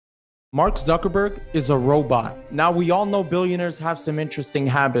Mark Zuckerberg is a robot. Now, we all know billionaires have some interesting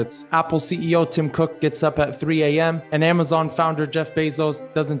habits. Apple CEO Tim Cook gets up at 3 a.m., and Amazon founder Jeff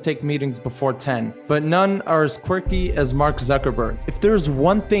Bezos doesn't take meetings before 10. But none are as quirky as Mark Zuckerberg. If there's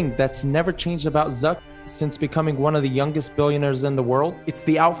one thing that's never changed about Zuck since becoming one of the youngest billionaires in the world, it's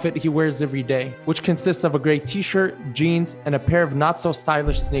the outfit he wears every day, which consists of a gray t-shirt, jeans, and a pair of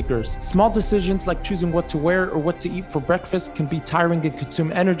not-so-stylish sneakers. Small decisions like choosing what to wear or what to eat for breakfast can be tiring and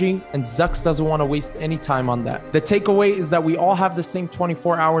consume energy, and Zucks doesn't want to waste any time on that. The takeaway is that we all have the same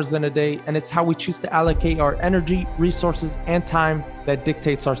 24 hours in a day, and it's how we choose to allocate our energy, resources, and time that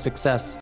dictates our success.